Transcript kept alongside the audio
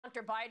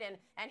Hunter Biden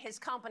and his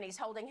companies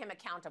holding him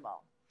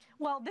accountable?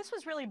 Well, this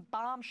was really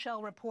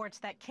bombshell reports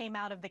that came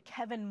out of the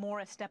Kevin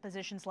Morris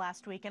depositions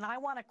last week, and I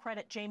want to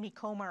credit Jamie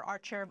Comer, our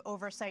chair of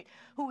oversight,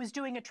 who is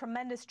doing a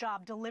tremendous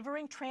job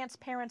delivering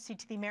transparency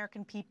to the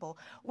American people.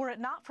 Were it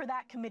not for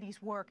that committee's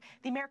work,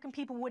 the American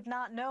people would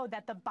not know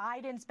that the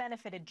Bidens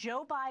benefited.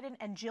 Joe Biden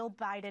and Jill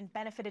Biden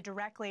benefited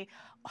directly.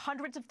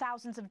 Hundreds of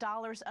thousands of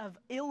dollars of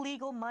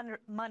illegal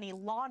money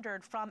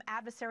laundered from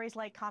adversaries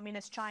like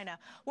Communist China.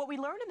 What we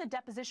learned in the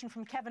deposition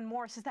from Kevin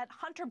Morris is that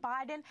Hunter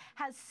Biden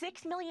has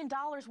 $6 million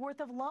worth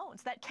of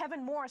loans, that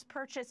Kevin Morris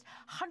purchased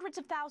hundreds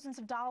of thousands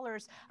of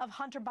dollars of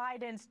Hunter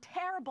Biden's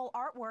terrible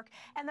artwork,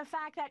 and the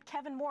fact that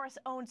Kevin Morris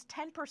owns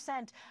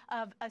 10%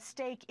 of a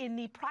stake in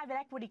the private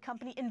equity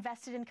company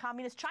invested in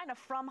Communist China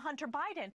from Hunter Biden.